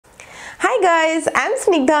guys, I'm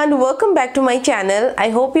Snigdha and welcome back to my channel. I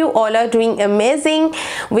hope you all are doing amazing.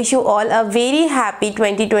 Wish you all a very happy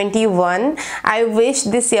 2021. I wish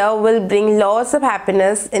this year will bring lots of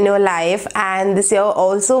happiness in your life, and this year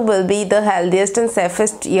also will be the healthiest and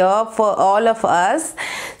safest year for all of us.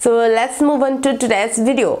 So let's move on to today's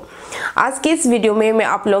video. आज के इस video में मैं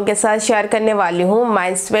आप लोगों के साथ share करने वाली हूँ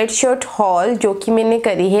माय स्वेटशर्ट हॉल, जो कि मैंने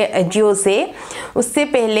करी है अजियो से. उससे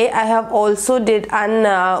पहले I have also did on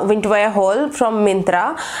winter hall from Myntra,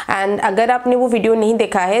 and अगर आपने वो वीडियो नहीं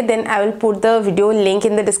देखा है then I will put the video link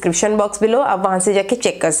in the description box below. आप वहाँ से जाके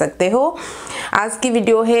चेक कर सकते हो. आज की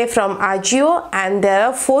वीडियो है from Ajio and there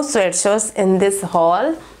are 4 sweatshirts in this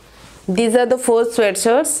hall. These are the 4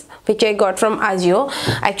 sweatshirts which I got from Ajio.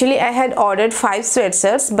 Actually, I had ordered 5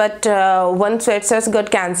 sweatshirts, but one sweatshirt got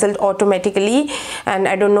cancelled automatically, and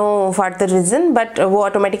I don't know what the reason. But वो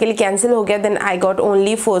automatically cancel हो गया. Then I got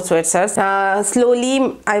only 4 sweatshirts. Slowly,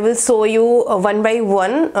 I will show you one by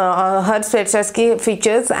one her sweatshirts के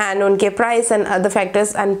features and उनके price and other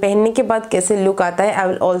factors, and पहनने के बाद कैसे look आता है. I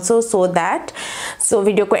will also show that. So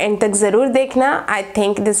video को end तक ज़रूर देखना. I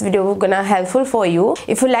think this video will gonna helpful for you.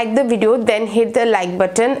 If you like the video, then hit the like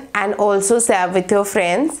button and also share with your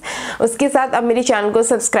friends. उसके साथ आप मेरे channel को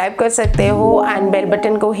subscribe कर सकते हो and बेल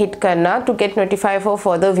बटन को हिट करना to get notified for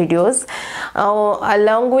further videos.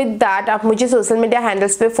 Along with that, आप मुझे सोशल मीडिया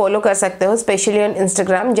हैंडल्स पे फॉलो कर सकते हो, स्पेशली ऑन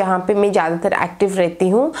इंस्टाग्राम, जहाँ पे मैं ज़्यादातर एक्टिव रहती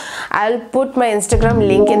हूँ. I'll put my Instagram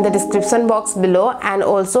link in the description box below, and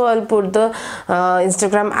also I'll put the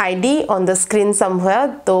Instagram ID on the screen somewhere.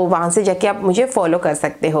 तो वहाँ से जाके आप मुझे फॉलो कर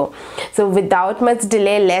सकते हो. So without much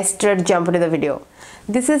delay, let's jump into the video.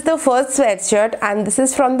 This is the first sweatshirt, and this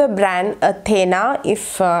is from the brand Athena,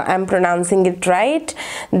 if I'm pronouncing it right.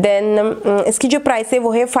 Then इसकी जो प्राइस है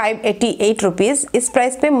वो है 588 रुपीज़. इस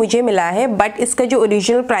प्राइस पे मुझे मिला है, बट इसका जो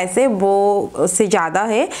ओरिजिनल प्राइस है वो उससे ज़्यादा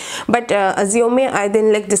है. बट अजियो में आई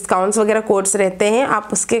दिन लाइक डिस्काउंट्स वगैरह कोड्स रहते हैं, आप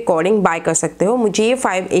उसके अकॉर्डिंग बाय कर सकते हो. मुझे ये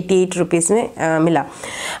 588 रुपीज़ में मिला,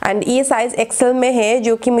 एंड ये साइज़ एक्सेल में है,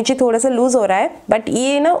 जो कि मुझे थोड़ा सा लूज़ हो रहा है, बट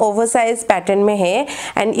ये ना ओवर साइज पैटर्न में है.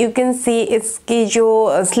 एंड यू कैन सी इसकी जो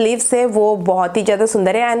स्लीव्स है वो बहुत ही ज़्यादा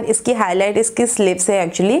सुंदर है, एंड इसकी हाईलाइट इसकी स्लीव्स है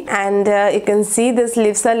actually. And you can see the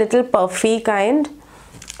sleeves are little puffy kind.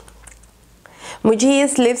 मुझे ये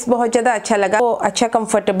स्लीव्स बहुत ज़्यादा अच्छा लगा, वो अच्छा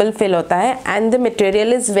कंफर्टेबल फील होता है. And the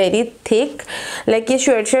material is very thick. Like ये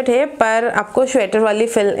स्वेटशर्ट है पर आपको स्वेटर वाली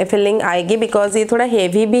फीलिंग आएगी, बिकॉज ये थोड़ा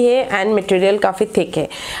हेवी भी है एंड मटेरियल काफ़ी थिक है.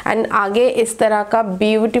 एंड आगे इस तरह का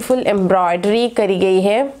ब्यूटीफुल एम्ब्रॉयडरी करी गई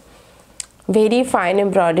है, very fine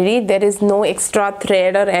embroidery. There is no extra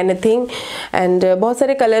thread और एनीथिंग. एंड बहुत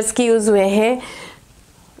सारे कलर्स की यूज़ हुए हैं.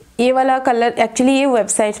 ये वाला कलर एक्चुअली ये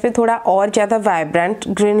वेबसाइट पे थोड़ा और ज़्यादा वाइब्रेंट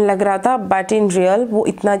ग्रीन लग रहा था, बट इन रियल वो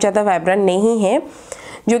इतना ज़्यादा वाइब्रेंट नहीं है,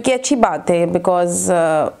 जो कि अच्छी बात है, because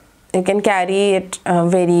you can carry it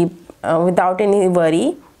very without any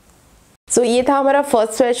worry. सो ये था हमारा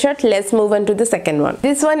first sweatshirt. Let's move on to the second one.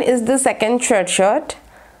 This one is the second sweatshirt,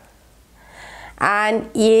 and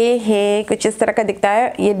ये है कुछ इस तरह का दिखता है.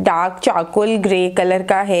 ये डार्क चारकोल ग्रे कलर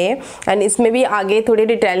का है, एंड इसमें भी आगे थोड़ी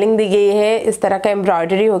डिटेलिंग दी गई है इस तरह का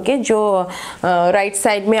एम्ब्रॉयडरी होके, जो राइट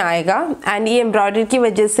साइड में आएगा. एंड ये एम्ब्रॉयडरी की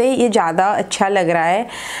वजह से ये ज़्यादा अच्छा लग रहा है.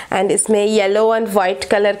 एंड इसमें येलो एंड वाइट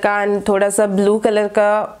कलर का एंड थोड़ा सा ब्लू कलर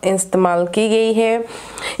का इस्तेमाल की गई है.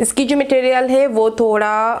 इसकी जो मटेरियल है वो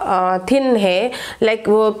थोड़ा थिन है, लाइक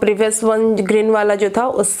वो प्रीवियस वन ग्रीन वाला जो था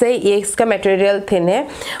उससे ये इसका मटेरियल थिन है.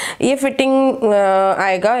 ये फिटिंग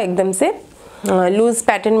आएगा एकदम से, लूज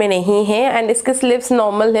पैटर्न में नहीं है. एंड इसके स्लीव्स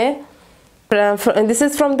नॉर्मल है. This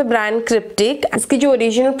is from the brand cryptic. इसकी जो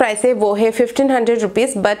ओरिजिनल प्राइस है वो है 1500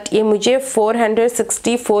 रुपीज़, बट ये मुझे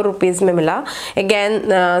 464 रुपीज़ में मिला. अगेन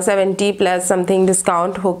 70 प्लस समथिंग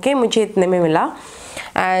डिस्काउंट होके मुझे इतने में मिला.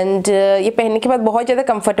 एंड ये पहनने के बाद बहुत ज़्यादा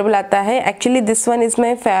कंफर्टेबल आता है. Actually this one is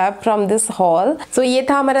my few from this hall. सो ये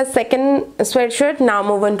था हमारा second sweatshirt. Now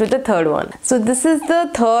move on to the third one. So this is the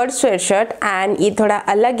third sweatshirt, and ये थोड़ा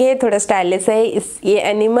अलग है, थोड़ा स्टाइलिश है. ये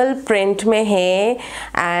एनिमल प्रिंट में है,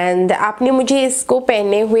 एंड आपने मुझे इसको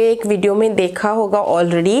पहने हुए एक वीडियो में देखा होगा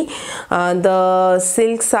already, the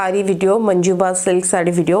silk sari video, मंजूबा silk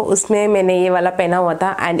sari video. उसमें मैंने ये वाला पहना हुआ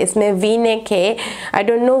था. एंड इसमें वी नेक है. आई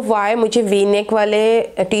डोंट नो वाई मुझे वी नेक वाले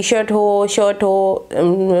टी शर्ट हो, शर्ट हो,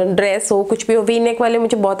 ड्रेस हो, कुछ भी हो, वी नेक वाले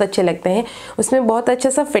मुझे बहुत अच्छे लगते हैं. उसमें बहुत अच्छा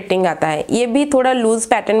सा फिटिंग आता है. ये भी थोड़ा लूज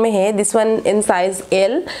पैटर्न में है. This one in size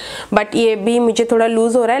L, but ये भी मुझे थोड़ा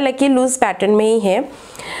लूज हो रहा है, लाइक ये लूज पैटर्न में ही है.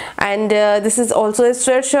 And this is also a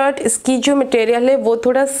sweat shirt. इसकी जो मटेरियल है वो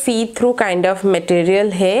थोड़ा सी थ्रू काइंड ऑफ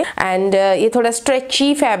मटेरियल है, एंड ये थोड़ा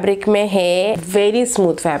स्ट्रेची फैब्रिक में है, very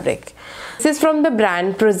smooth fabric. This is from the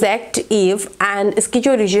brand project ewe and इसकी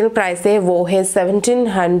जो ओरिजिनल प्राइस है वो है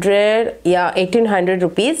 1700 या 1800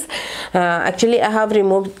 rupees. Actually I have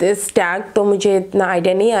remove this tag, तो मुझे इतना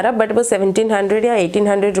आइडिया नहीं आ रहा, बट वो 1700 या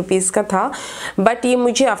 1800 रुपीज़ का था। बट ये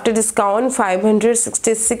मुझे आफ्टर डिस्काउंट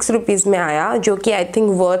 566 रुपीज़ में आया, जो कि I think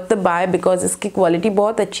worth the by because इसकी क्वालिटी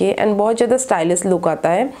बहुत अच्छी है एंड बहुत ज़्यादा स्टाइलिश लुक आता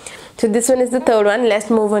है। So this one is the third one. Let's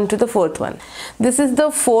move on to the fourth one. This is the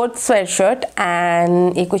fourth sweatshirt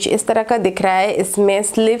and ये कुछ इस तरह का दिख रहा है। इसमें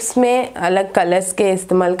स्लीव्स में अलग कलर्स के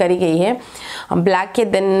इस्तेमाल करी गई है। ब्लैक है,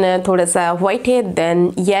 देन थोड़ा सा वाइट है,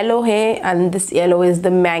 देन येलो है and this yellow is the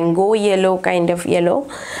mango yellow kind of yellow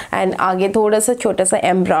and आगे थोड़ा सा छोटा सा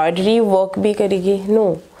एम्ब्रॉयडरी वर्क भी करेगी।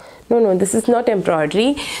 No this is not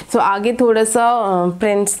embroidery. सो आगे थोड़ा सा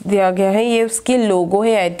प्रिंट्स दिया गया है, ये उसकी लोगो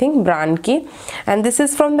है आई थिंक ब्रांड की and this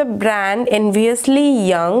is from the brand एनवियसली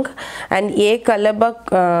young and ये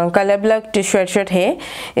कलर ब्लैक स्वेटशर्ट है।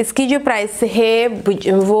 इसकी जो प्राइस है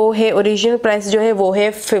वो है, ओरिजिनल प्राइस जो है वो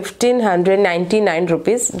है 1599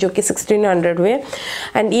 रुपीज़, जो कि 1600 हुए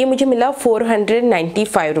एंड ये मुझे मिला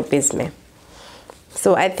 495 रुपीज़ में।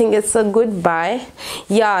 So I think it's a good buy.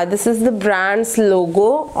 Yeah, this is the brand's logo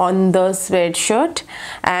on the sweatshirt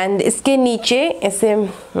and इसके नीचे ऐसे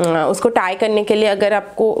उसको टाई करने के लिए, अगर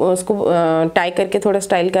आपको उसको टाई करके थोड़ा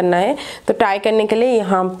स्टाइल करना है तो टाई करने के लिए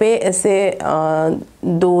यहाँ पे ऐसे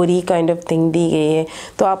डोरी काइंड ऑफ थिंग दी गई है,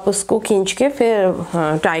 तो आप उसको खींच के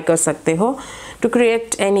फिर टाई कर सकते हो to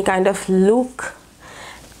create any kind of look.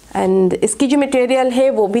 And इसकी जो मटेरियल है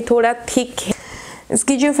वो भी थोड़ा थिक है,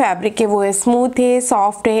 इसकी जो फैब्रिक है वो है स्मूथ है,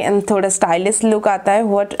 सॉफ्ट है एंड थोड़ा स्टाइलिश लुक आता है।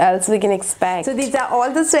 What else we can expect. So these are all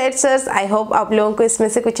the sweatshirts. I hope आप लोगों को इसमें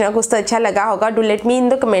से कुछ ना कुछ तो अच्छा लगा होगा। Do let me in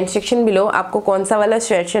the comment section below आपको कौन सा वाला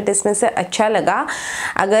स्वेटशर्ट इसमें से अच्छा लगा।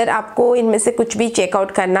 अगर आपको इनमें से कुछ भी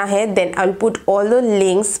चेकआउट करना है then I will put all the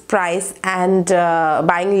links, price and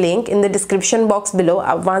buying link in the description box below,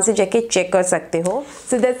 आप वहाँ से जाके चेक कर सकते हो।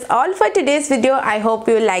 So that's all for today's video. I hope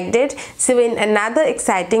you liked it. C you in another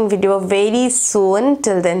exciting video very soon.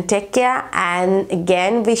 Till then, take care and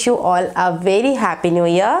again wish you all a very happy new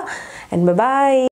year and bye bye.